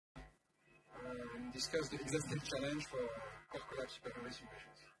discuss the Exascale challenge for core collapse supernovae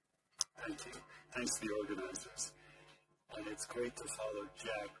simulations. Thank you. Thanks to the organizers. And it's great to follow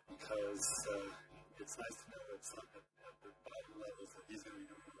Jack because it's nice to know it's not at the bottom levels that he's going to be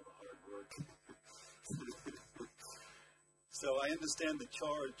doing all the hard work. So I understand the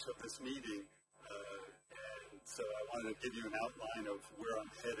charge of this meeting, and so I wanted to give you an outline of where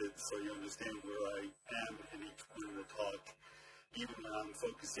I'm headed so you understand where I am in each point of the talk, even when I'm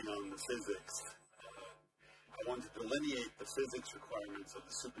focusing on the physics. I want to delineate the physics requirements of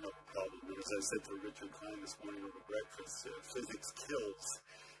the supernova problem. And as I said to Richard Klein this morning over breakfast, physics kills,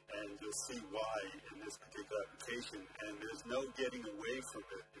 and you'll see why in this particular application. And there's no getting away from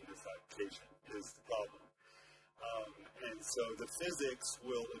it in this application is the problem. And so the physics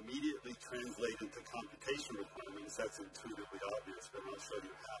will immediately translate into computation requirements. That's intuitively obvious, but I'll show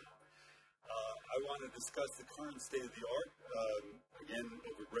you how. I want to discuss the current state of the art. Again,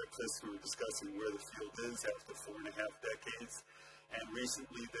 over breakfast, we were discussing where the field is after 4.5 decades. And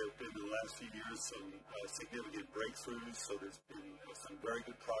recently, there have been, in the last few years, some significant breakthroughs. So there's been some very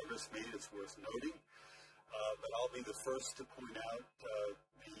good progress made. It's worth noting. But I'll be the first to point out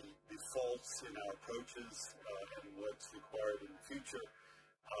the faults in our approaches and what's required in the future.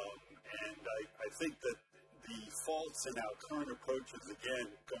 And I think that the faults in our current approaches, again,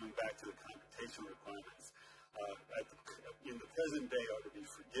 going back to the computation requirements, in the present day ought to be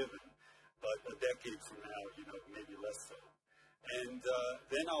forgiven, but a decade from now, maybe less so. And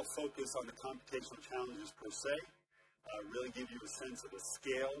then I'll focus on the computational challenges per se, really give you a sense of the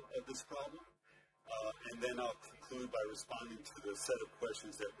scale of this problem, and then I'll conclude by responding to the set of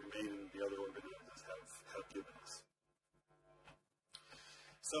questions that remain and the other organizers have given us.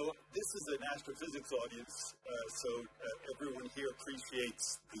 So this is an astrophysics audience, so everyone here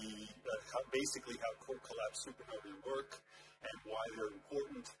appreciates basically how core collapse supernovae work and why they're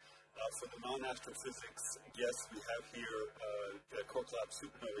important. For the non-astrophysics guests we have here, core collapse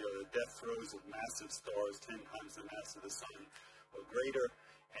supernovae are the death throes of massive stars 10 times the mass of the sun or greater,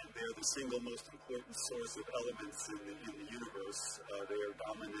 and they're the single most important source of elements in the universe. They are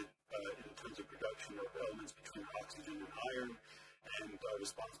dominant in terms of production of elements between oxygen and iron, and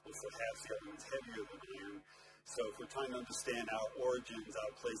responsible for half the elements heavier than iron. So if we're trying to understand our origins,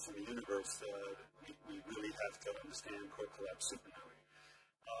 our place in the universe, we really have to understand core collapse supernovae.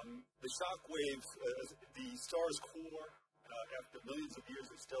 The shock wave, the star's core, after millions of years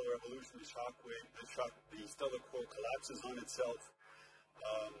of stellar evolution, the stellar core collapses on itself,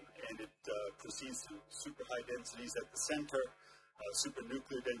 and it proceeds to super high densities at the center.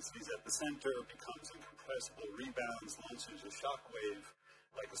 Supernuclear densities at the center, becomes incompressible, rebounds, launches a shock wave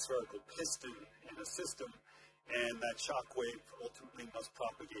like a spherical piston in a system, and that shock wave ultimately must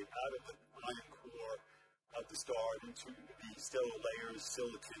propagate out of the iron core of the star into the stellar layers,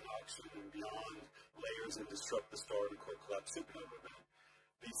 silicon, oxygen, and beyond layers, and disrupt the star in a core collapse supernova event.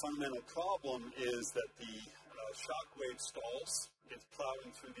 The fundamental problem is that the shock wave stalls. It's plowing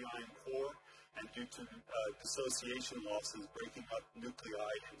through the iron core, and due to dissociation losses, breaking up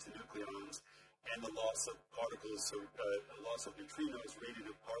nuclei into nucleons, and the loss of particles, so loss of neutrinos,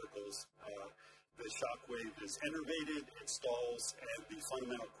 radiative particles, the shock wave is enervated, it stalls, and the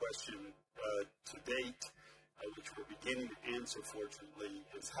fundamental question to date, which we're beginning to answer, fortunately,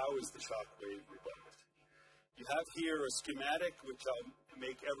 is how is the shock wave revived? You have here a schematic, which I'll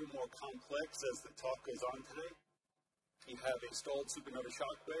make ever more complex as the talk goes on today. You have a stalled supernova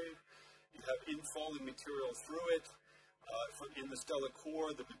shock wave. You have infalling material through it. In the stellar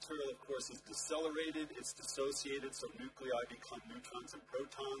core, the material, of course, is decelerated. It's dissociated, so nuclei become neutrons and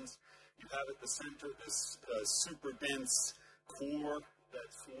protons. You have at the center this super dense core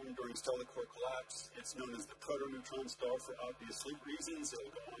that's formed during stellar core collapse. It's known as the protoneutron star for obvious reasons.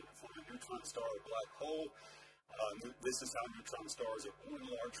 It'll go on to form a neutron star or black hole. This is how neutron stars are born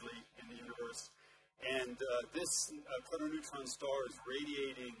largely in the universe. And this protoneutron star is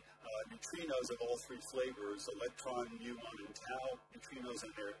radiating neutrinos of all three flavors, electron, muon, and tau neutrinos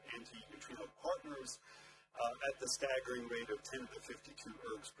and their anti-neutrino partners at the staggering rate of 10 to the 52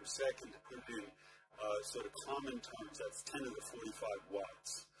 ergs per second. To put it in sort of common terms, that's 10 to the 45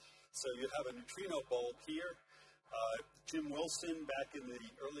 watts. So you have a neutrino bulb here. Jim Wilson, back in the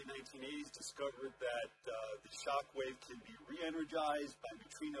early 1980s, discovered that the shock wave can be re-energized by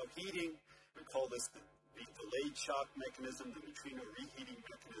neutrino heating. We call this the delayed shock mechanism, the neutrino reheating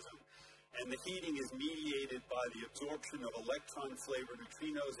mechanism. And the heating is mediated by the absorption of electron-flavored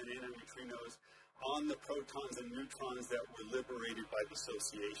neutrinos and antineutrinos on the protons and neutrons that were liberated by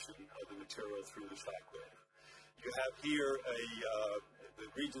dissociation of the material through the shock wave. You have here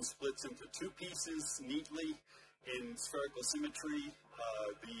the region splits into two pieces neatly in spherical symmetry.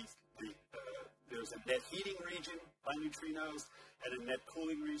 There's net heating region by neutrinos and a net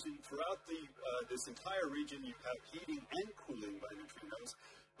cooling region. Throughout this entire region, you have heating and cooling by neutrinos,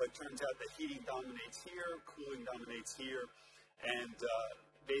 but it turns out that heating dominates here, cooling dominates here, and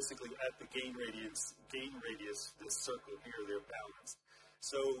basically at the gain radius, this circle here, they're balanced.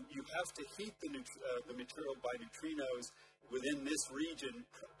 So you have to heat the material by neutrinos within this region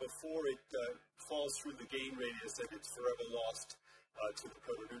before it falls through the gain radius and it's forever lost to the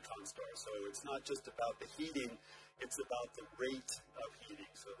protoneutron star. So it's not just about the heating, it's about the rate of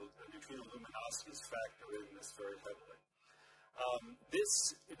heating. So the neutrino luminosities factor in this very heavily.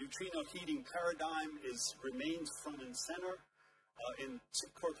 This neutrino heating paradigm remains front and center in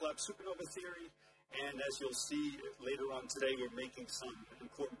core collapse supernova theory. And as you'll see later on today, we're making some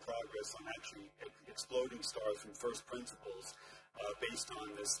important progress on actually exploding stars from first principles based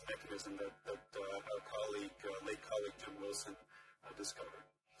on this mechanism that our colleague, late colleague Jim Wilson, discovered.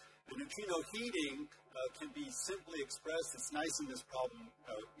 The neutrino heating can be simply expressed. It's nice in this problem.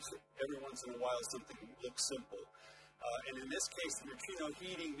 Every once in a while, something looks simple. And in this case, the neutrino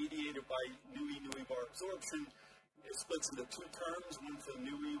heating mediated by Nui bar absorption, it splits into two terms, one for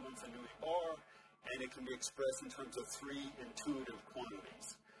Nui, one for Nui bar. And it can be expressed in terms of three intuitive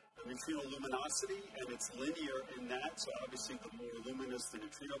quantities. The neutrino luminosity, and it's linear in that, so obviously the more luminous the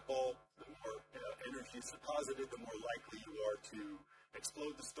neutrino bulb, the more energy is deposited, the more likely you are to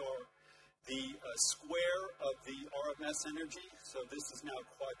explode the star. The square of the RMS energy, so this is now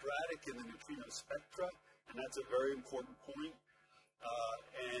quadratic in the neutrino spectra, and that's a very important point.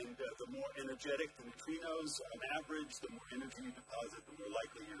 And the more energetic the neutrinos, on average, the more energy you deposit, the more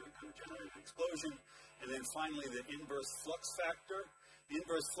likely you're going to generate an explosion. And then finally, the inverse flux factor. The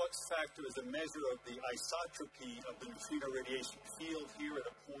inverse flux factor is a measure of the isotropy of the neutrino radiation field here at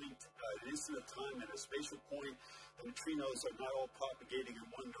a point, an instant of time and a spatial point. The neutrinos are not all propagating in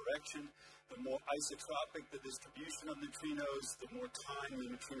one direction. The more isotropic the distribution of neutrinos, the more time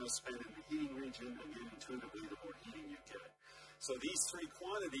the neutrinos spend in the heating region, and then intuitively, the more heating you get. So these three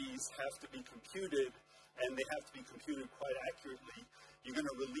quantities have to be computed, and they have to be computed quite accurately. You're going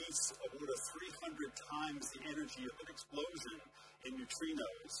to release about 300 times the energy of an explosion in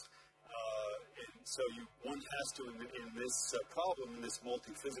neutrinos. And so one has to, in this problem, in this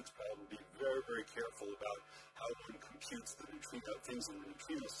multi-physics problem, be very, very careful about how one computes the neutrino, things in the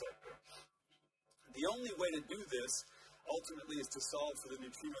neutrino sector. The only way to do this, ultimately, is to solve for the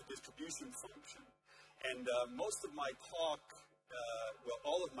neutrino distribution function. And most of my talk,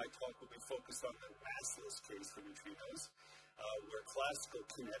 all of my talk will be focused on the massless case for neutrinos, where classical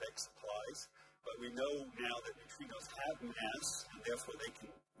kinetics applies. But we know now that neutrinos have mass, and therefore they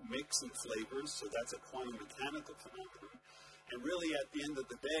can mix in flavors, so that's a quantum mechanical phenomenon. And really, at the end of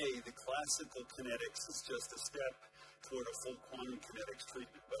the day, the classical kinetics is just a step toward a full quantum kinetics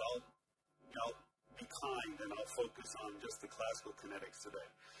treatment. But I'll be kind, and I'll focus on just the classical kinetics today.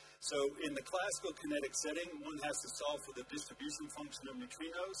 So in the classical kinetic setting, one has to solve for the distribution function of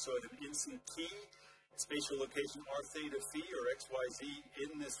neutrinos. So at an instant t, spatial location r theta phi, or xyz,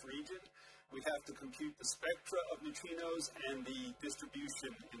 in this region, we have to compute the spectra of neutrinos and the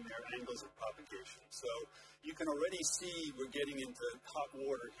distribution in their angles of propagation. So you can already see we're getting into hot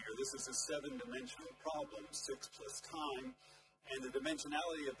water here. This is a 7-dimensional problem, 6 plus time, and the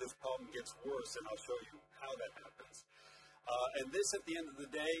dimensionality of this problem gets worse, and I'll show you how that happens. And this, at the end of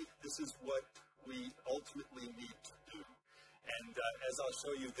the day, this is what we ultimately need to do. And as I'll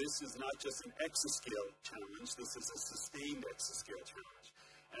show you, this is not just an exascale challenge, this is a sustained exascale challenge.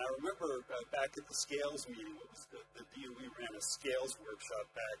 And I remember back at the scales meeting, the DOE ran a scales workshop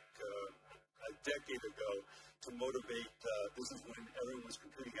back a decade ago to motivate, this is when everyone was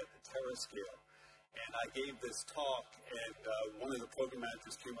computing at the terascale. And I gave this talk, and one of the program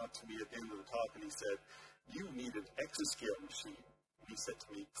managers came up to me at the end of the talk and he said, "You need an exascale machine." And he said to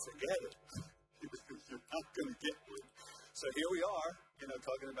me, "Forget it. You're not going to get one." So here we are,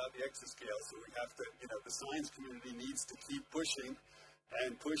 talking about the exascale. So we have to, the science community needs to keep pushing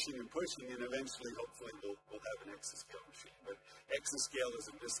and pushing and pushing, and eventually, hopefully, we'll have an exascale machine. But exascale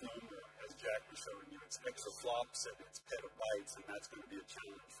is a misnomer, as Jack was showing you. It's exaflops and it's petabytes, and that's going to be a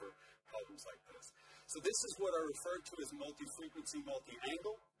challenge for problems like this. So this is what I refer to as multi-frequency,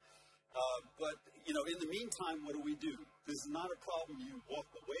 multi-angle. But, in the meantime, what do? This is not a problem you walk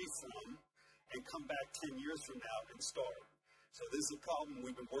away from and come back 10 years from now and start. So this is a problem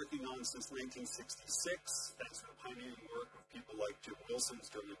we've been working on since 1966, thanks to the pioneering work of people like Jim Wilson,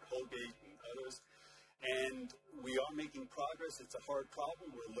 Sterling Colgate, and others. And we are making progress. It's a hard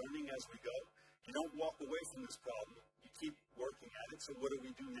problem. We're learning as we go. You don't walk away from this problem. You keep working at it. So what do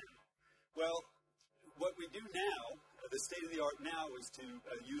we do now? Well, what we do now, the state of the art now is to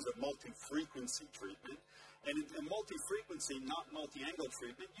use a multi-frequency treatment. And in multi-frequency, not multi-angle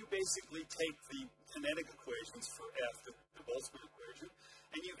treatment, you basically take the kinetic equations for F, the Boltzmann equation,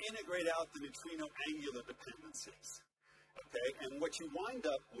 and you integrate out the neutrino angular dependencies. Okay, and what you wind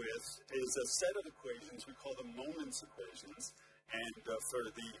up with is a set of equations, we call them moments equations, and for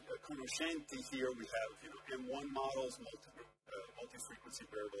the conoscenti here we have M1 models, multi-frequency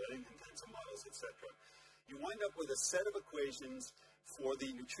variable Eddington tensor models, etc. You wind up with a set of equations for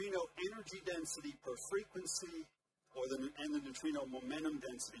the neutrino energy density per frequency and the neutrino momentum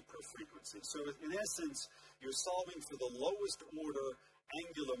density per frequency. So in essence, you're solving for the lowest order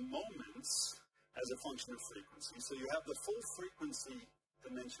angular moments as a function of frequency. So you have the full frequency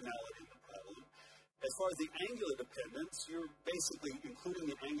dimensionality in the problem. As far as the angular dependence, you're basically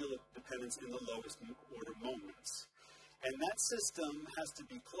including the angular dependence in the lowest order moments. And that system has to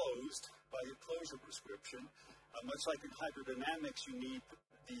be closed by a closure prescription. Much like in hydrodynamics, you need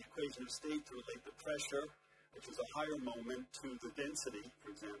the equation of state to relate the pressure, which is a higher moment, to the density,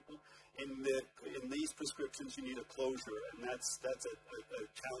 for example. In these prescriptions, you need a closure, and that's a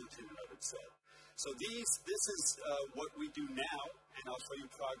challenge in and of itself. So this is what we do now, and I'll show you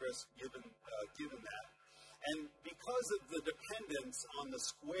progress given that. And because of the dependence on the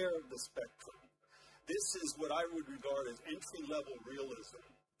square of the spectrum, this is what I would regard as entry-level realism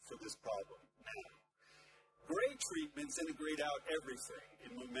for this problem now. Gray treatments integrate out everything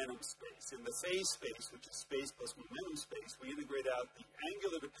in momentum space. In the phase space, which is space plus momentum space, we integrate out the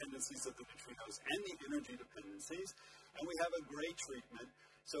angular dependencies of the neutrinos and the energy dependencies, and we have a gray treatment.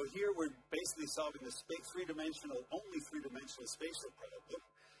 So here we're basically solving the only three-dimensional spatial problem,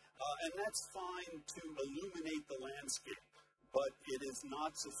 and that's fine to illuminate the landscape, but it is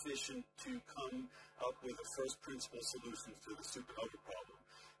not sufficient to come up with a first principle solution to the supernova problem.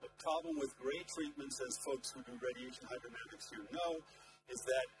 The problem with gray treatments, as folks who do radiation hydrodynamics here know, is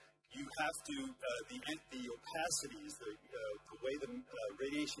that you have to, the opacities, the way the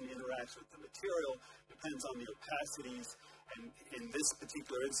radiation interacts with the material depends on the opacities. And in this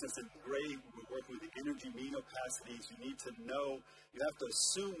particular instance, in gray, we're working with the energy mean opacities. You need to know, you have to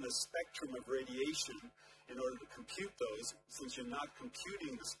assume the spectrum of radiation in order to compute those. Since you're not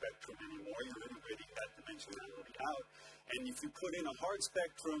computing the spectrum anymore, you're integrating that dimensionality out. And if you put in a hard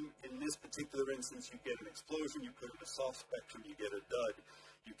spectrum, in this particular instance, you get an explosion. You put in a soft spectrum, you get a dud.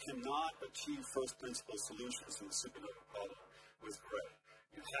 You cannot achieve first principle solutions to the supernova problem with gray.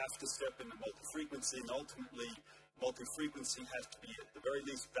 You have to step into multi-frequency, and ultimately, multi-frequency has to be, at the very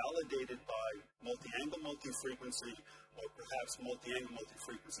least, validated by multi-angle multi-frequency, or perhaps multi-angle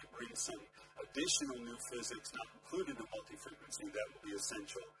multi-frequency brings some additional new physics not included in multi-frequency that will be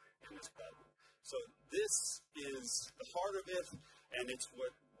essential in this problem. So this is the heart of it, and it's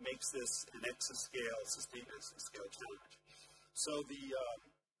what makes this an exascale, sustained exascale challenge. So the,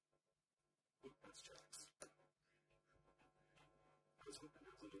 that's jokes. I was hoping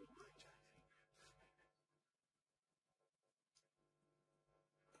there was a little line check.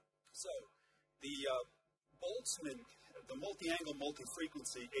 So the Boltzmann, the multi-angle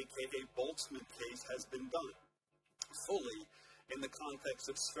multi-frequency, aka Boltzmann case, has been done fully in the context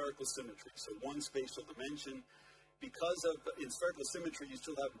of spherical symmetry. So one spatial dimension. Because of, in spherical symmetry, you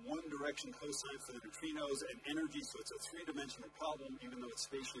still have one direction cosine for the neutrinos and energy, so it's a three-dimensional problem, even though it's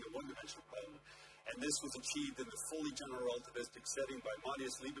spatially a one-dimensional problem. And this was achieved in the fully general relativistic setting by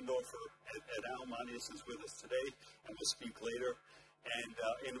Matthias Liebendorfer et al. Matthias is with us today, and will speak later. And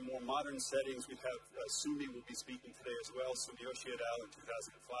in the more modern settings, we have Sumi will be speaking today as well. Sumiyoshi et al. In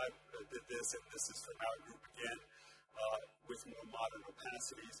 2005 did this, and this is from our group again, with more modern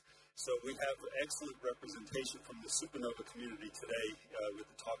opacities. So we have excellent representation from the supernova community today with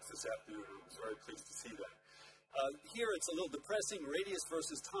the talks this afternoon. I was very pleased to see that. Here it's a little depressing, radius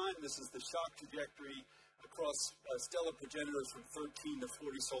versus time. This is the shock trajectory across stellar progenitors from 13 to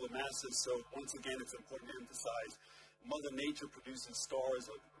 40 solar masses. So once again, it's important to emphasize Mother Nature produces stars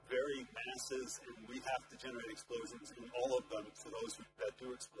of varying masses, and we have to generate explosions in all of them for those that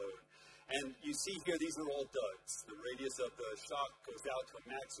do explode. And you see here, these are all duds. The radius of the shock goes out to a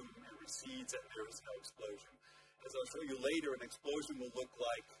maximum and recedes, and there is no explosion. As I'll show you later, an explosion will look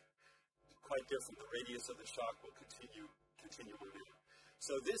like quite different. The radius of the shock will continue on in.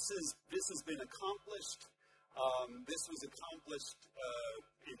 So this has been accomplished. This was accomplished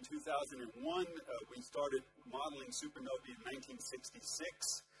in 2001. We started modeling supernovae in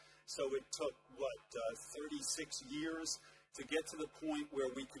 1966. So it took, 36 years to get to the point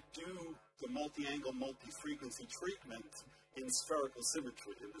where we could do the multi-angle, multi-frequency treatment in spherical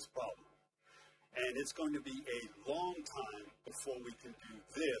symmetry in this problem. And it's going to be a long time before we can do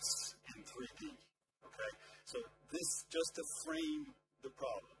this in 3D. Okay? So this just to frame the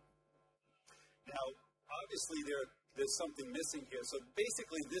problem. Now, obviously there's something missing here. So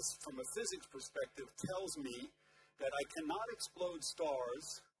basically this, from a physics perspective, tells me that I cannot explode stars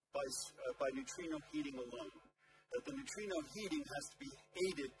by neutrino heating alone. That the neutrino heating has to be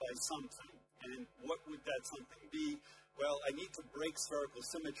aided by something. And what would that something be? Well, I need to break spherical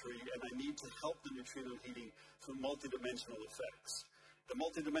symmetry, and I need to help the neutrino heating through multidimensional effects. The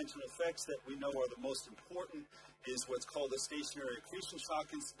multidimensional effects that we know are the most important is what's called a stationary accretion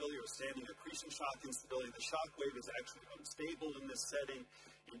shock instability or standing accretion shock instability. The shock wave is actually unstable in this setting.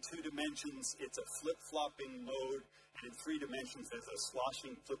 In 2 dimensions, it's a flip-flopping mode, and in 3 dimensions, there's a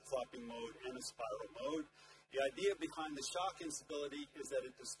sloshing flip-flopping mode and a spiral mode. The idea behind the shock instability is that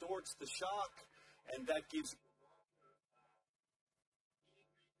it distorts the shock, and that gives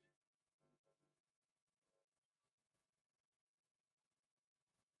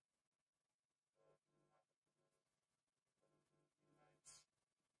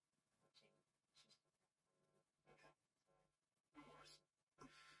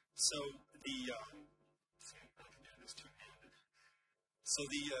So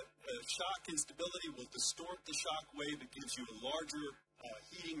the shock instability will distort the shock wave. It gives you a larger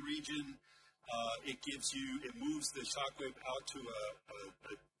heating region. It moves the shock wave out to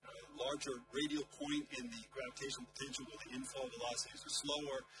a larger radial point in the gravitational potential where the inflow velocities are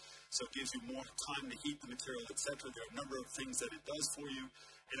slower. So it gives you more time to heat the material, etc. There are a number of things that it does for you.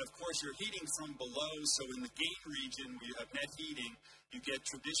 And of course, you're heating from below. So in the gain region, where you have net heating, you get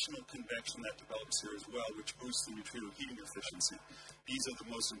traditional convection that develops here as well, which boosts the neutrino heating efficiency. These are the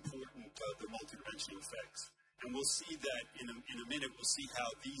most important of the multidimensional effects. And we'll see that in a minute. We'll see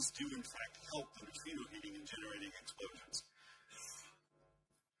how these do, in fact, help the neutrino heating in generating explosions.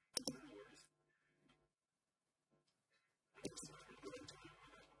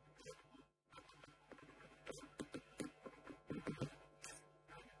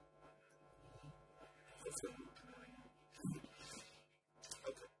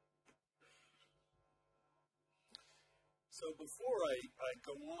 So before I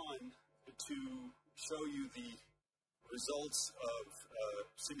go on to show you the results of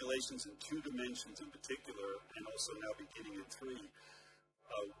simulations in 2 dimensions in particular, and also now beginning in 3,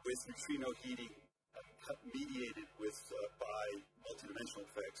 with neutrino heating mediated by multidimensional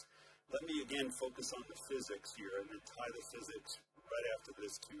effects, let me again focus on the physics here and then tie the physics right after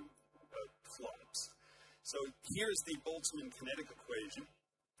this to flops. So here's the Boltzmann kinetic equation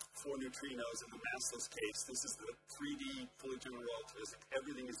for neutrinos in the massless case. This is the 3D fully general relativistic.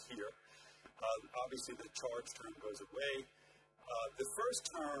 Everything is here. Obviously, the charge term goes away. The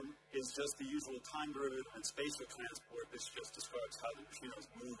first term is just the usual time derivative and spatial transport. This just describes how the neutrinos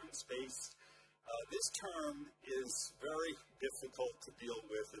move in space. This term is very difficult to deal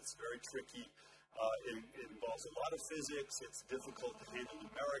with. It's very tricky. It involves a lot of physics. It's difficult to handle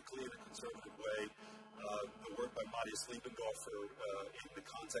numerically in a conservative way. The work by Matthias Liebendorfer in the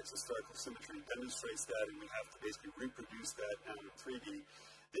context of spherical symmetry demonstrates that, and we have to basically reproduce that now in 3D.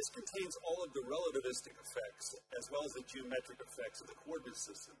 This contains all of the relativistic effects as well as the geometric effects of the coordinate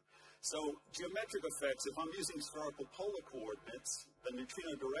system. So geometric effects, if I'm using spherical polar coordinates, the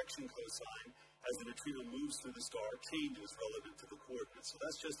neutrino direction cosine as the neutrino moves through the star changes relative to the coordinates. So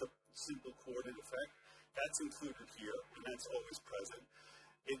that's just a simple coordinate effect. That's included here, and that's always present.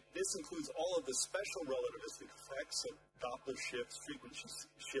 This includes all of the special relativistic effects, so Doppler shifts, frequency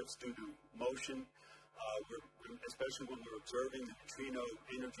shifts due to motion, especially when we're observing the neutrino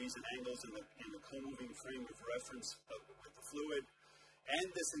energies and angles in the co-moving frame of reference with the fluid. And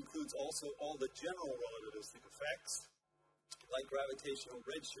this includes also all the general relativistic effects, like gravitational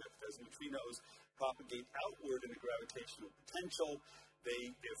redshift. As neutrinos propagate outward in the gravitational potential,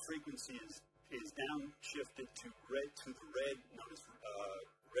 their frequency is downshifted to the red, known as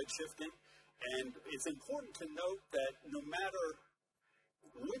redshifting. And it's important to note that no matter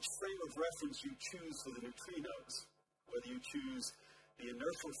which frame of reference you choose for the neutrinos, whether you choose the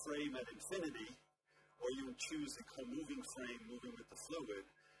inertial frame at infinity or you choose the co-moving frame moving with the fluid,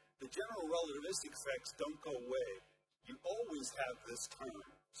 the general relativistic effects don't go away. You always have this term,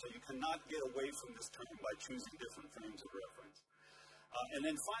 so you cannot get away from this term by choosing different frames of reference. And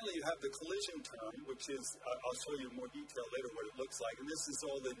then finally, you have the collision term, which is, I'll show you in more detail later what it looks like. And this is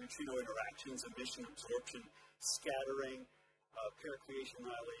all the neutrino interactions, emission, absorption, scattering, pair creation,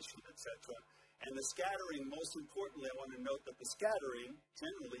 annihilation, etc. And the scattering, most importantly, I want to note that the scattering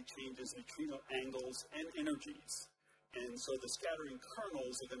generally changes neutrino angles and energies. And so the scattering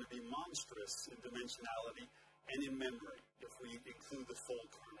kernels are going to be monstrous in dimensionality and in memory, if we include the full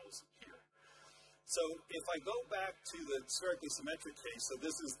kernels here. So if I go back to the spherically symmetric case, so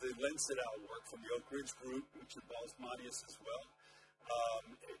this is the Lensedal work from the Oak Ridge group, which involves Marius as well.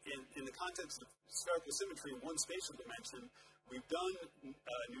 In the context of spherical symmetry in one spatial dimension, we've done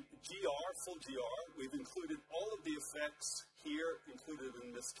GR, full GR. We've included all of the effects here included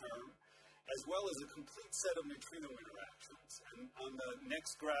in this term, as well as a complete set of neutrino interactions. And on the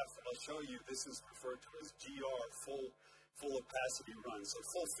next graph, I'll show you this is referred to as GR, full opacity run, so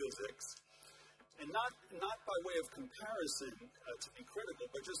full physics. And not by way of comparison to be critical,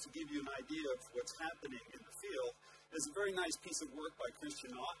 but just to give you an idea of what's happening in the field. There's a very nice piece of work by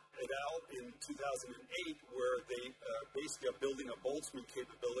Christian et al. In 2008 where they basically are building a Boltzmann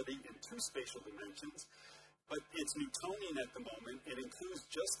capability in two spatial dimensions, but it's Newtonian at the moment. It includes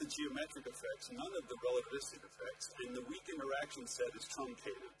just the geometric effects, none of the relativistic effects, and the weak interaction set is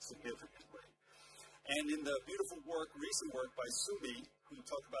truncated significantly. And in the beautiful work, recent work by Sumi, who will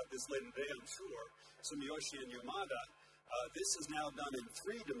talk about this later today, I'm sure, Sumiyoshi and Yamada, this is now done in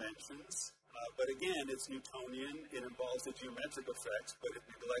 3 dimensions. But again, it's Newtonian. It involves the geometric effects, but it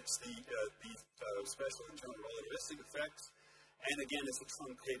neglects the special internal relativistic effects. And again, it's a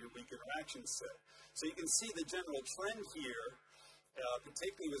truncated weak interaction set. So you can see the general trend here,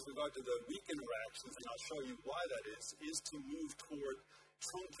 particularly with regard to the weak interactions, and I'll show you why that is to move toward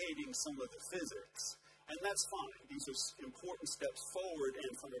truncating some of the physics. And that's fine. These are important steps forward,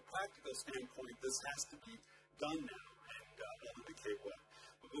 and from a practical standpoint, this has to be done now, and I'll indicate what.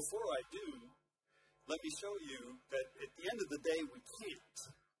 But before I do, let me show you that at the end of the day, we can't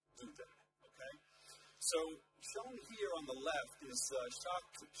do that, okay? So shown here on the left is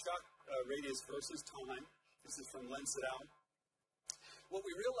shock radius versus time. This is from Lensedal. What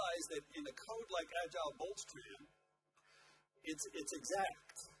we realize that in a code like Agile Boltzmann, it's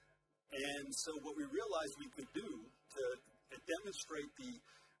exact. And so what we realized we could do to demonstrate the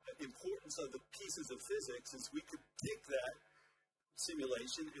importance of the pieces of physics is we could take that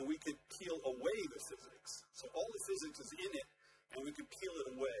simulation and we could peel away the physics. So all the physics is in it and we could peel it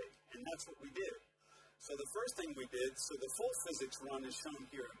away. And that's what we did. So the first thing we did, so the full physics run is shown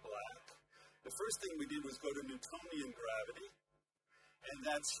here in black. The first thing we did was go to Newtonian gravity, and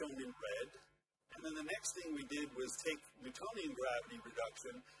that's shown in red. And then the next thing we did was take Newtonian gravity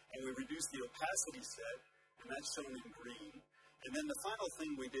reduction, and we reduced the opacity set, and that's shown in green. And then the final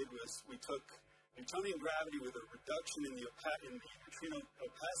thing we did was we took Newtonian gravity with a reduction in the neutrino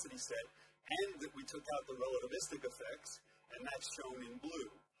opacity set, and that we took out the relativistic effects, and that's shown in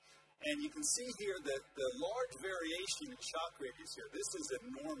blue. And you can see here that the large variation in shock radius here, this is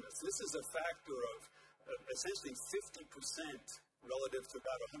enormous. This is a factor of essentially 50% relative to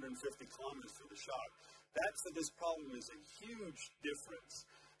about 150 kilometers for the shock. That for this problem is a huge difference.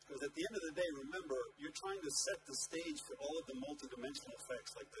 Because at the end of the day, remember, you're trying to set the stage for all of the multidimensional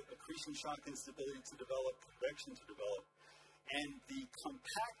effects, like the accretion shock instability to develop, convection to develop, and the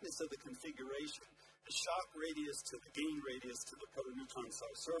compactness of the configuration, the shock radius to the gain radius to the protoneutron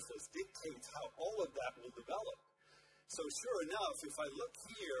cell surface dictates how all of that will develop. So sure enough, if I look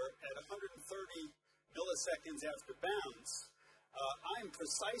here at 130 milliseconds after bounce, I'm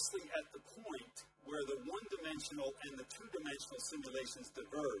precisely at the point where the one-dimensional and the two-dimensional simulations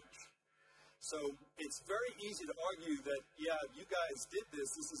diverge. So it's very easy to argue that, yeah, you guys did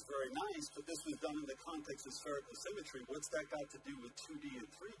this is very nice, but this was done in the context of spherical symmetry. What's that got to do with 2D and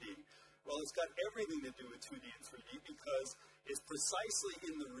 3D? Well, it's got everything to do with 2D and 3D because it's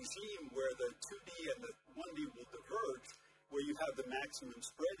precisely in the regime where the 2D and the 1D will diverge where you have the maximum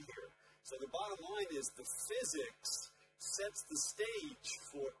spread here. So the bottom line is the physics sets the stage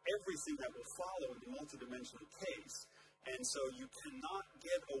for everything that will follow in the multidimensional case. And so you cannot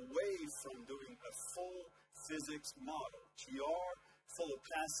get away from doing a full physics model. GR, full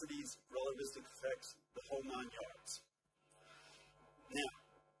opacities, relativistic effects, the whole 9 yards. Now,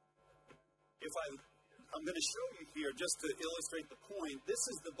 I'm going to show you here, just to illustrate the point, this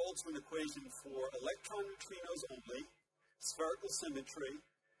is the Boltzmann equation for electron neutrinos only, spherical symmetry,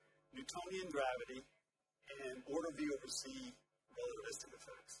 Newtonian gravity, and order V over C relativistic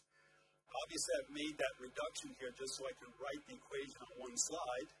effects. Obviously, I've made that reduction here just so I can write the equation on one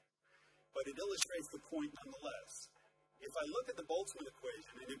slide, but it illustrates the point nonetheless. If I look at the Boltzmann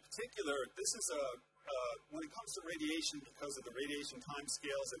equation, and in particular, this is when it comes to radiation, because of the radiation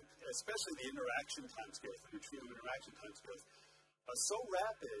timescales, and especially the interaction timescales, the neutrino interaction timescales, are so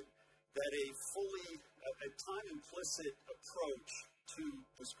rapid that a time-implicit approach to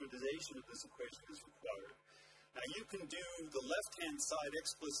discretization of this equation is required. Now, you can do the left-hand side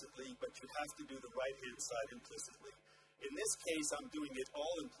explicitly, but you have to do the right-hand side implicitly. In this case, I'm doing it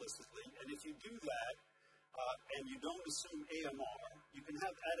all implicitly, and if you do that, and you don't assume AMR, you can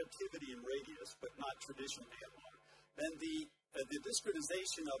have additivity in radius, but not traditional AMR, then the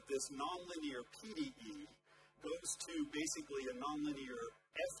discretization of this nonlinear PDE goes to basically a nonlinear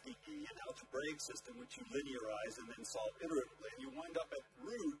FDE, an algebraic system, which you linearize and then solve iteratively. And you wind up at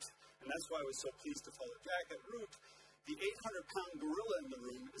root, and that's why I was so pleased to follow Jack at root. The 800-pound gorilla in the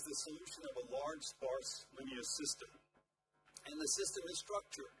room is the solution of a large, sparse linear system. And the system is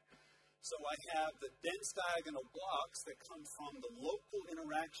structured. So I have the dense diagonal blocks that come from the local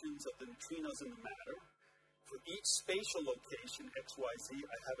interactions of the neutrinos in the matter. For each spatial location, x, y, z,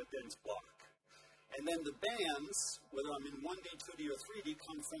 I have a dense block. And then the bands, whether I'm in 1D, 2D, or 3D,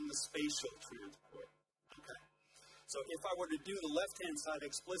 come from the spatial transport. Okay. So if I were to do the left-hand side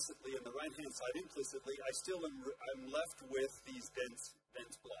explicitly and the right-hand side implicitly, I'm left with these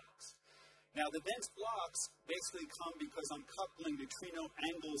dense blocks. Now, the dense blocks basically come because I'm coupling neutrino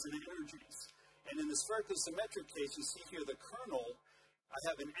angles and energies. And in the spherical symmetric case, you see here the kernel, I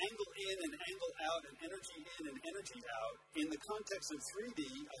have an angle in, an angle out, an energy in, and energy out. In the context of 3D,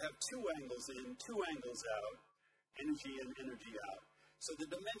 I have two angles in, two angles out, energy in, energy out. So the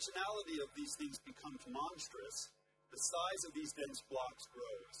dimensionality of these things becomes monstrous. The size of these dense blocks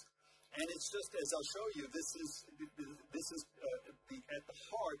grows. And it's just, as I'll show you, this is at the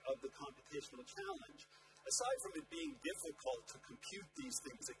heart of the computational challenge. Aside from it being difficult to compute these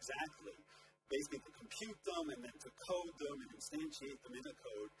things exactly, basically to compute them and then to code them and instantiate them in a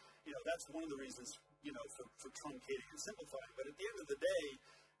code, that's one of the reasons, for truncating and simplifying. But at the end of the day,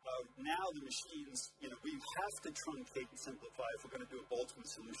 now the machines, we have to truncate and simplify if we're going to do a Boltzmann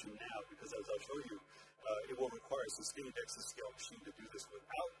solution now, because as I'll show you, it will require a sustained exascale machine to do this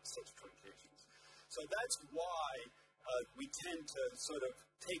without such truncations. So that's why we tend to sort of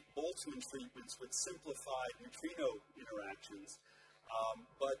take Boltzmann treatments with simplified neutrino interactions,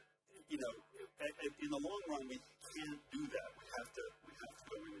 but in the long run, we can't do that. We have to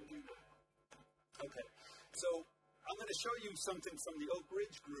go in and do that. Okay, so I'm going to show you something from the Oak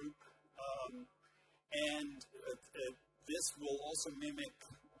Ridge group, and this will also mimic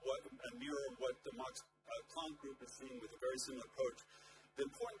mirror what the Max Planck group is seeing with a very similar approach. The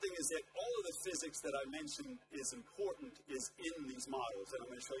important thing is that all of the physics that I mentioned is important is in these models, and I'm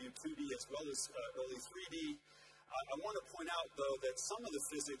going to show you 2D as well as early 3D. I want to point out, though, that some of the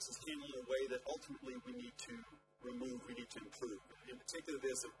physics is handled in a way that ultimately we need to remove, we need to improve. In particular,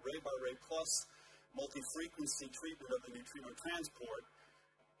 there's a ray-by-ray plus multi-frequency treatment of the neutrino transport,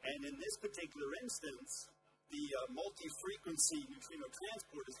 and in this particular instance, the multi-frequency neutrino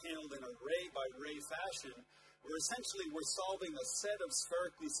transport is handled in a ray-by-ray fashion, where essentially we're solving a set of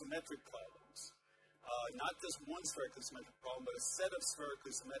spherically symmetric problems. Not just one spherically symmetric problem, but a set of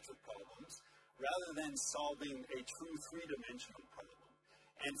spherically symmetric problems, rather than solving a true three-dimensional problem.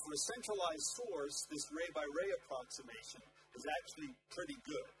 And for a centralized source, this ray-by-ray approximation is actually pretty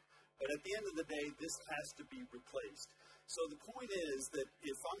good. But at the end of the day, this has to be replaced. So the point is that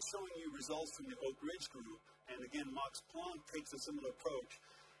if I'm showing you results from the Oak Ridge group, and again, Max Planck takes a similar approach,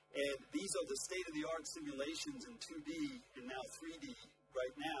 and these are the state-of-the-art simulations in 2D and now 3D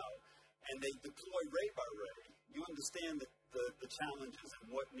right now, and they deploy ray-by-ray, you understand that the challenges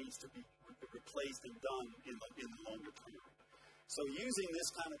and what needs to be replaced and done in the longer term. So using this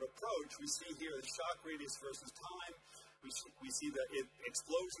kind of approach, we see here the shock radius versus time. We see the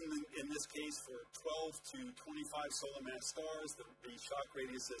explosion in this case for 12 to 25 solar mass stars. The shock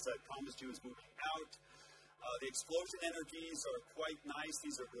radius, as I promised you, is moving out. The explosion energies are quite nice.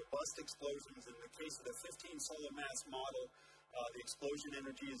 These are robust explosions. In the case of the 15 solar mass model, the explosion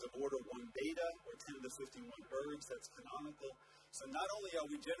energy is of order 1 beta, or 10 to the 51 ergs. That's canonical. So not only are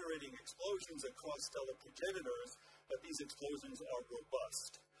we generating explosions across stellar progenitors, but these explosions are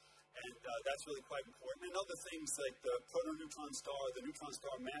robust. And that's really quite important. And other things like the protoneutron star, the neutron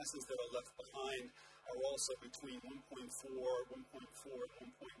star masses that are left behind are also between 1.4, 1.4, and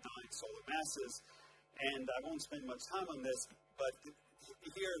 1.9 solar masses. And I won't spend much time on this, but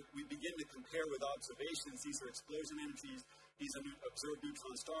here we begin to compare with observations. These are explosion energies. These are observed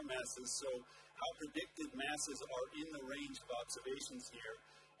neutron star masses. So our predicted masses are in the range of observations here.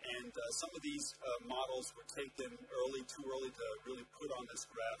 And some of these models were taken too early to really put on this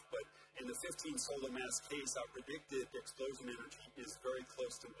graph, but in the 15 solar mass case, our predicted explosion energy is very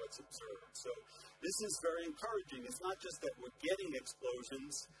close to what's observed. So this is very encouraging. It's not just that we're getting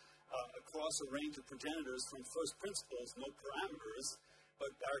explosions across a range of progenitors from first principles, no parameters, but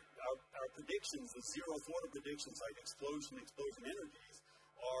our predictions, the zeroth order predictions like explosion energies,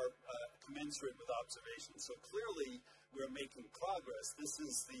 are commensurate with observation. So clearly, we're making progress. This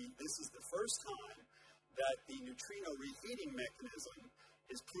is the first time that the neutrino reheating mechanism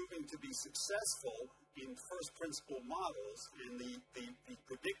is proving to be successful in first principle models, and the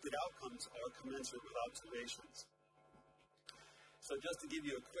predicted outcomes are commensurate with observations. So just to give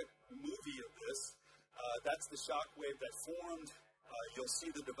you a quick movie of this, that's the shock wave that formed. You'll see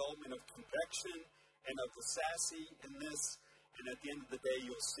the development of convection and of the SASE in this, and at the end of the day,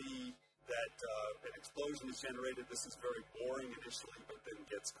 you'll see that an explosion is generated. This is very boring initially, but then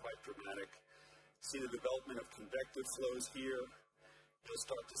gets quite dramatic. See the development of convective flows here. You'll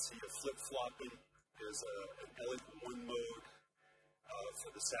start to see a flip-flopping. There's an LH1 mode for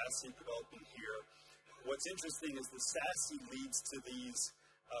the SASE developing here. What's interesting is the SASE leads to these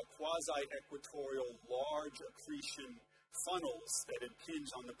quasi-equatorial large accretion funnels that impinge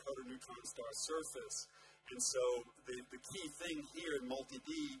on the protoneutron star surface. And so the key thing here in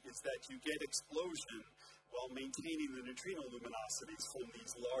multi-D is that you get explosion while maintaining the neutrino luminosities from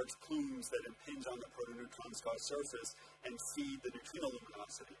these large plumes that impinge on the protoneutron star surface and feed the neutrino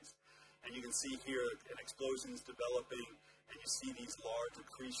luminosities. And you can see here an explosion is developing, and you see these large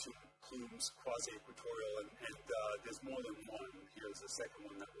accretion plumes, quasi-equatorial, and there's more than one. Here's the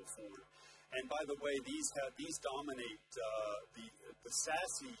second one that will form. And by the way, these dominate the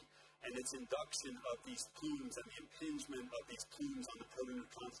SASE and its induction of these plumes and the impingement of these plumes on the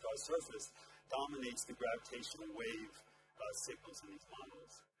protoneutron star surface dominates the gravitational wave signals in these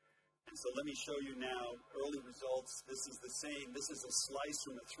models. And so let me show you now early results. This is the same. This is a slice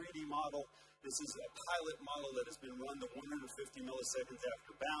from a 3D model. This is a pilot model that has been run to 150 milliseconds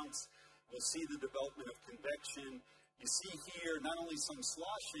after bounce. We'll see the development of convection. You see here not only some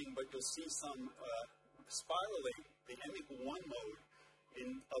sloshing, but you'll see some spiraling, the M=1 mode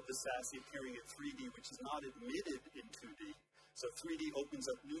of the SASE appearing in 3D, which is not admitted in 2D. So 3D opens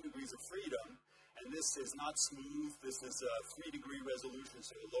up new degrees of freedom, and this is not smooth. This is a 3-degree resolution,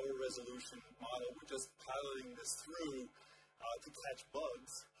 so a lower resolution model. We're just piloting this through to catch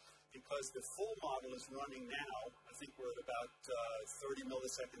bugs, because the full model is running now. I think we're at about 30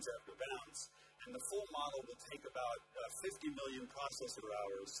 milliseconds after bounce, and the full model will take about 50 million processor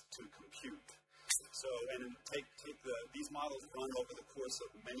hours to compute. So, and these models run over the course of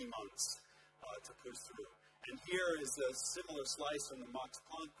many months to push through. And here is a similar slice from the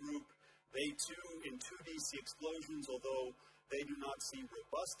Max-Planck group. They too, in 2D, see explosions, although they do not see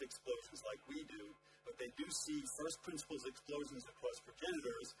robust explosions like we do, but they do see first principles explosions across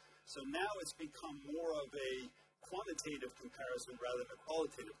progenitors. So now it's become more of a quantitative comparison rather than a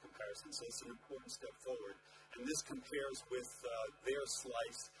qualitative comparison, so it's an important step forward. And this compares with their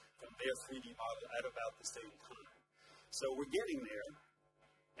slice from their 3D model at about the same time. So we're getting there,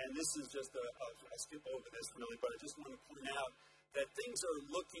 and this is just I'll skip over this really, but I just want to point out that things are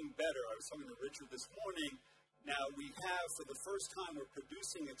looking better. I was talking to Richard this morning. Now we have, for the first time, we're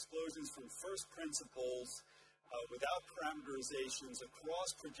producing explosions from first principles without parameterizations across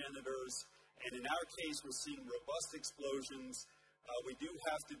progenitors, and in our case, we're seeing robust explosions. We do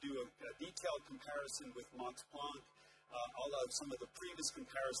have to do a detailed comparison with Max-Planck, although some of the previous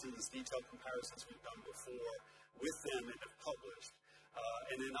comparisons, detailed comparisons we've done before with them and have published.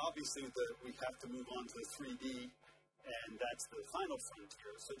 And then obviously we have to move on to the 3D, and that's the final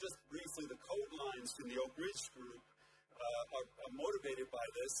frontier. So just briefly, the code lines from the Oak Ridge group are motivated by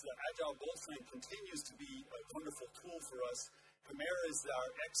this. The Agile Boltzmann continues to be a wonderful tool for us. Chimera is our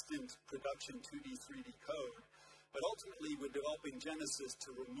extant production 2D, 3D code. But ultimately, we're developing Genesis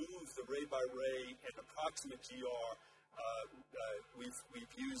to remove the ray-by-ray and approximate GR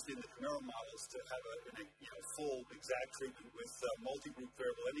we've used in the Chimera models to have a full exact treatment with multi-group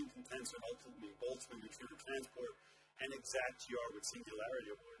variable Eddington tensor and ultimately Boltzmann neutrino transport and exact GR with singularity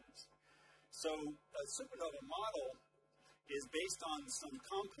avoidance. So a supernova model is based on some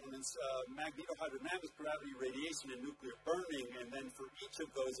components, magnetohydrodynamics, gravity, radiation, and nuclear burning, and then for each of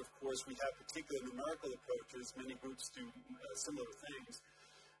those, of course, we have particular numerical approaches. Many groups do similar things.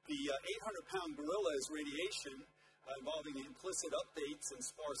 The 800-pound gorilla is radiation, involving implicit updates and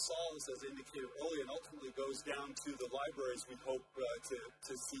sparse solves, as indicated earlier, and ultimately goes down to the libraries we hope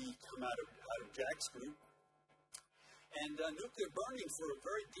to see come out of Jack's group. And nuclear burning for a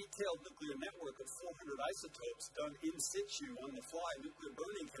very detailed nuclear network of 400 isotopes done in situ on the fly. Nuclear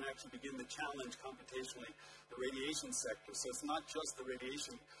burning can actually begin to challenge computationally the radiation sector. So it's not just the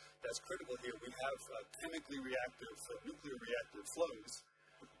radiation that's critical here. We have chemically reactive, nuclear reactive flows.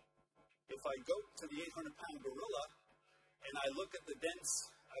 If I go to the 800-pound gorilla and I look at the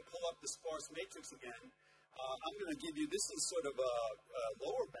dense, I pull up the sparse matrix again, I'm going to give you, this is sort of a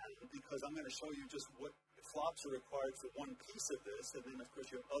lower bound because I'm going to show you just what flops are required for one piece of this, and then of course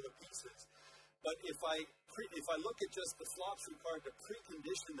you have other pieces. But if I look at just the flops required to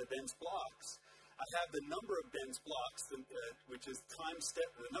precondition the dense blocks, I have the number of dense blocks, which is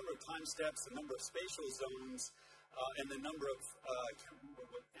the number of time steps, the number of spatial zones, and the number of, I can't remember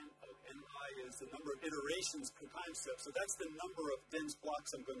what NI is, the number of iterations per time step. So that's the number of dense blocks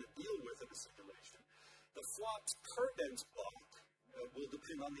I'm going to deal with in a simulation. The flops per dense block will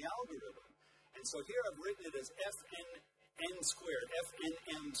depend on the algorithm. And so here I've written it as Fnn squared,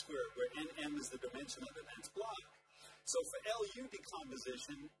 Fnm squared, where Nm is the dimension of the dense block. So for LU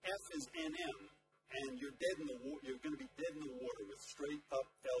decomposition, F is Nm, and you're going to be dead in the water with straight up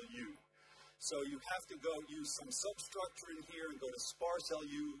LU. So you have to go use some substructure in here and go to sparse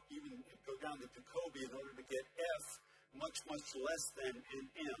LU, even go down to Jacobi in order to get F much, much less than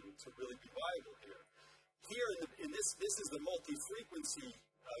Nm to really be viable here. Here, this is the multi-frequency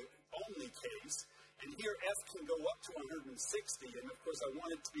only case, and here F can go up to 160, and of course I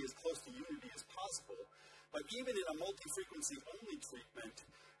want it to be as close to unity as possible. But even in a multi-frequency only treatment,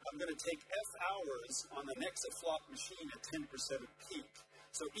 I'm going to take F hours on an exaflop machine at 10% of peak.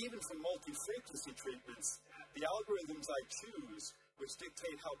 So even for multi-frequency treatments, the algorithms I choose, which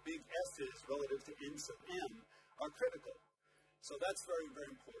dictate how big F is relative to N sub M, are critical. So that's very,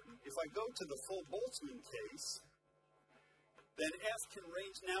 very important. If I go to the full Boltzmann case, then F can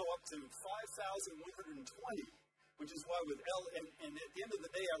range now up to 5,120, which is why with L, and at the end of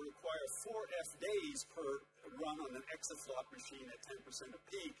the day, I require 4 F days per run on an exaflop machine at 10% of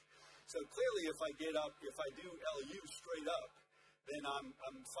peak. So clearly, if I do LU straight up, then I'm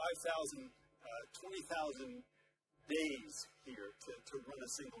 5,000, 20,000 days here to run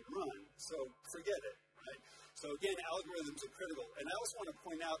a single run. So forget it, right? So again, algorithms are critical. And I also want to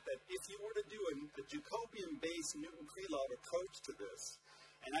point out that if you were to do a Jacobian-based Newton-Krylov approach to this,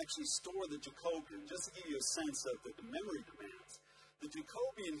 and actually store the Jacobian, just to give you a sense of the memory demands, the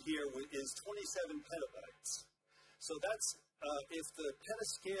Jacobian here is 27 petabytes. So that's, if the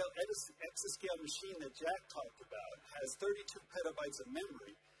exascale machine that Jack talked about has 32 petabytes of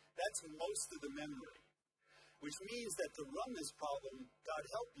memory, that's most of the memory. Which means that to run this problem, God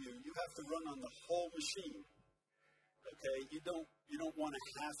help you, you have to run on the whole machine. Okay, you don't want to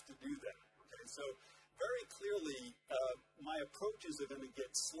have to do that. Okay, so very clearly, my approaches are going to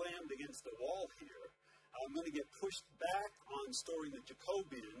get slammed against the wall here. I'm going to get pushed back on storing the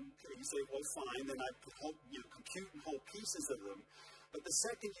Jacobian. Okay, you say, well, fine, then I compute and hold pieces of them. But the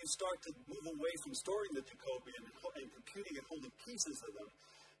second you start to move away from storing the Jacobian and computing and holding pieces of them,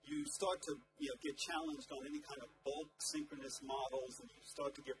 you start to get challenged on any kind of bulk synchronous models, and you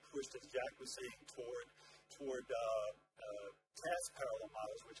start to get pushed, as Jack was saying, toward task parallel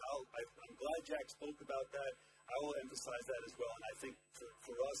models, which I'm glad Jack spoke about that. I will emphasize that as well, and I think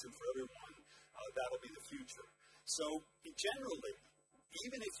for us and for everyone, that'll be the future. So generally,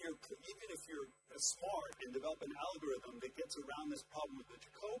 even if you're smart and develop an algorithm that gets around this problem with the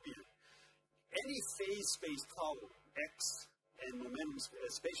Jacobian, any phase space problem, X and momentum,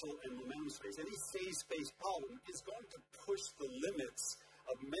 spatial and momentum space, any phase space problem is going to push the limits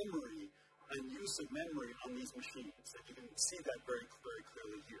of memory and use of memory on these machines. And you can see that very, very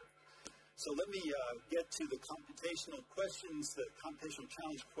clearly here. So let me get to the computational questions, the computational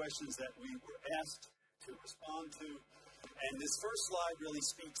challenge questions that we were asked to respond to. And this first slide really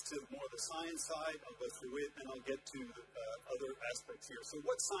speaks to more the science side. I'll go through it, and I'll get to other aspects here. So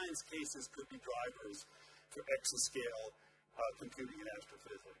what science cases could be drivers for exascale computing in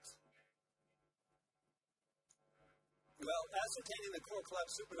astrophysics? Well, ascertaining the core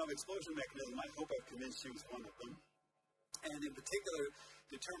collapse supernova explosion mechanism, I hope I've convinced you, is one of them. And in particular,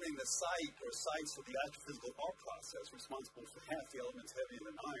 determining the site or sites of the astrophysical R process responsible for half the elements heavier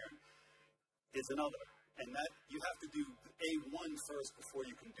than iron is another. And that you have to do A1 first before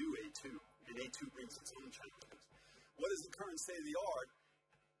you can do A2. And A2 brings its own challenges. What is the current state of the art?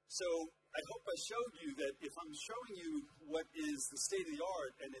 So I hope I showed you that if I'm showing you what is the state of the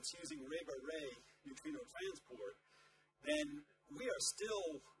art and it's using ray-by-ray neutrino transport, then we are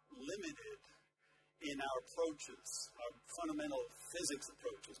still limited in our approaches, our fundamental physics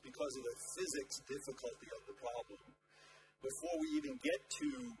approaches, because of the physics difficulty of the problem, before we even get to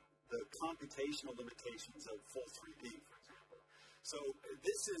the computational limitations of full 3D, for example. So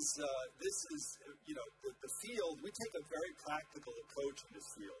this is the field. We take a very practical approach in this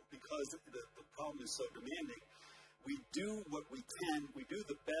field because the problem is so demanding. We do what we can. We do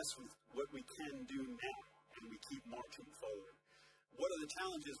the best with what we can do now, and we keep marching forward. What are the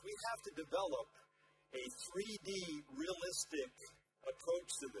challenges? We have to develop a 3D realistic approach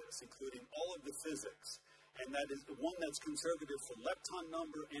to this, including all of the physics. And that is the one that's conservative for lepton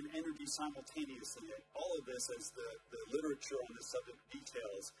number and energy simultaneously. And all of this, as the literature on this subject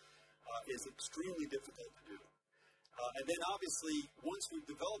details, is extremely difficult to do. And then obviously, once we've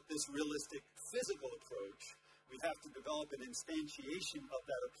developed this realistic physical approach, we have to develop an instantiation of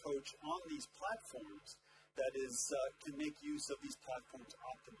that approach on these platforms that is, can make use of these platforms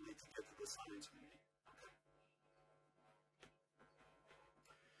optimally to get to the science we need.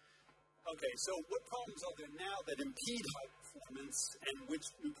 Okay, so what problems are there now that impede high performance, and which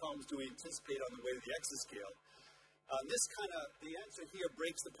new problems do we anticipate on the way to the exascale? The answer here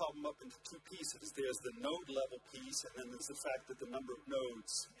breaks the problem up into two pieces. There's the node level piece, and then there's the fact that the number of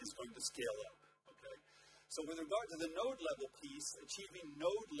nodes is going to scale up. Okay, so with regard to the node level piece, achieving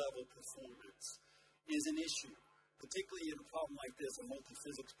node level performance is an issue, particularly in a problem like this, a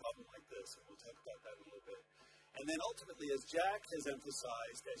multi-physics problem like this, and we'll talk about that in a little bit. And then ultimately, as Jack has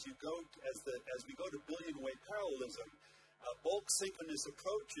emphasized, as we go to billion-way parallelism, bulk synchronous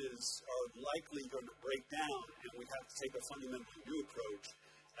approaches are likely going to break down, and we have to take a fundamentally new approach,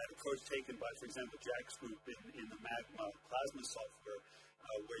 an approach taken by, for example, Jack's group in the MAGMA plasma software,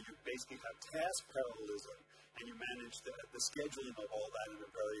 where you basically have task parallelism, and you manage the scheduling of all that in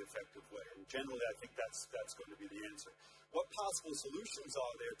a very effective way. And generally, I think that's going to be the answer. What possible solutions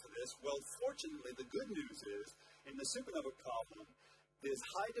are there to this? Well, fortunately, the good news is, in the supernova problem, there's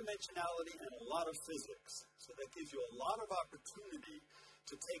high dimensionality and a lot of physics. So that gives you a lot of opportunity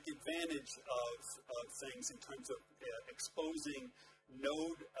to take advantage of things in terms of exposing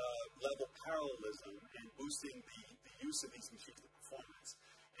node level parallelism and boosting the use of these machines for performance.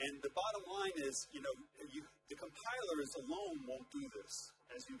 And the bottom line is, the compilers alone won't do this,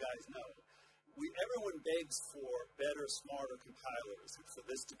 as you guys know. Everyone begs for better, smarter compilers and for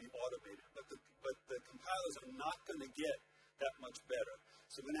this to be automated, but the compilers are not going to get that much better.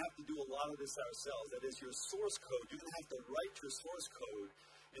 So we're going to have to do a lot of this ourselves. That is, your source code, you're going to have to write your source code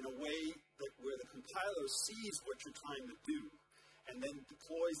in a way where the compiler sees what you're trying to do and then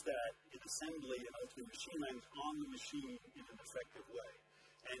deploys that in assembly and ultimately machine language on the machine in an effective way.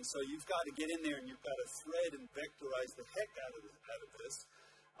 And so you've got to get in there and you've got to thread and vectorize the heck out of this.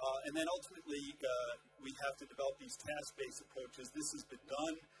 And then ultimately, we have to develop these task-based approaches. This has been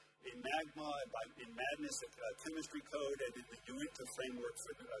done in MAGMA, in MADNESS chemistry code, and in the Uinta framework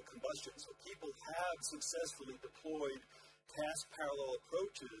for combustion. So people have successfully deployed task parallel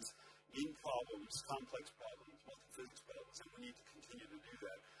approaches in problems, complex problems, multi-physics problems, and we need to continue to do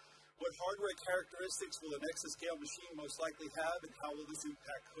that. What hardware characteristics will an exascale machine most likely have, and how will this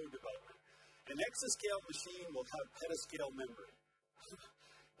impact code development? An exascale machine will have petascale memory.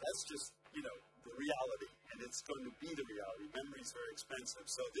 That's just, the reality, and it's going to be the reality. Memory is very expensive.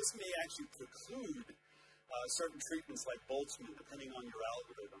 So this may actually preclude certain treatments like Boltzmann, depending on your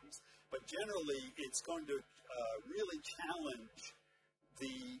algorithms. But generally, it's going to really challenge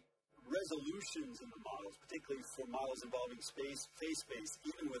the resolutions in the models, particularly for models involving phase space,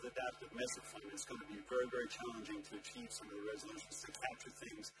 even with adaptive message finding. It's going to be very, very challenging to achieve some of the resolutions to capture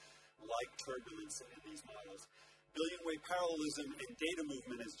things like turbulence in these models. Billion-way parallelism and data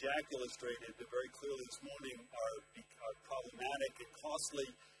movement, as Jack illustrated very clearly this morning, are problematic and costly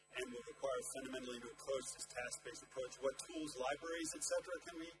and will require a fundamentally new approach, this task-based approach. What tools, libraries, etc.,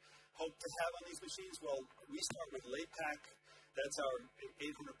 can we hope to have on these machines? Well, we start with LAPAC. That's our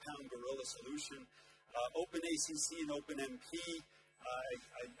 800-pound gorilla solution. OpenACC and OpenMP.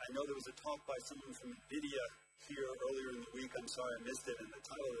 I know there was a talk by someone from NVIDIA here earlier in the week. I'm sorry I missed it. And the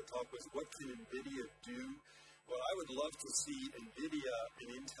title of the talk was, What Can NVIDIA Do? Well, I would love to see NVIDIA and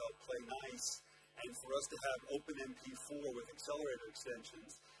Intel play nice and for us to have OpenMP4 with accelerator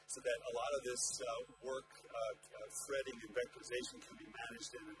extensions so that a lot of this work, threading and vectorization can be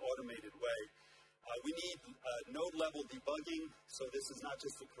managed in an automated way. We need node-level debugging, so this is not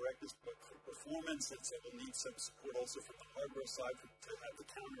just for correctness but for performance, and so we'll need some support also from the hardware side to have the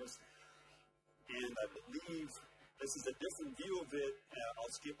counters. And I believe this is a different view of it.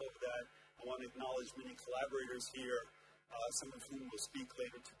 I'll skip over that. I want to acknowledge many collaborators here, some of whom will speak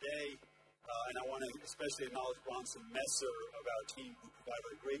later today. And I want to especially acknowledge Bronson Messer of our team, who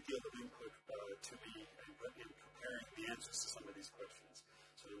provided a great deal of input to me in preparing the answers to some of these questions.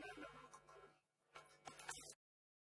 So,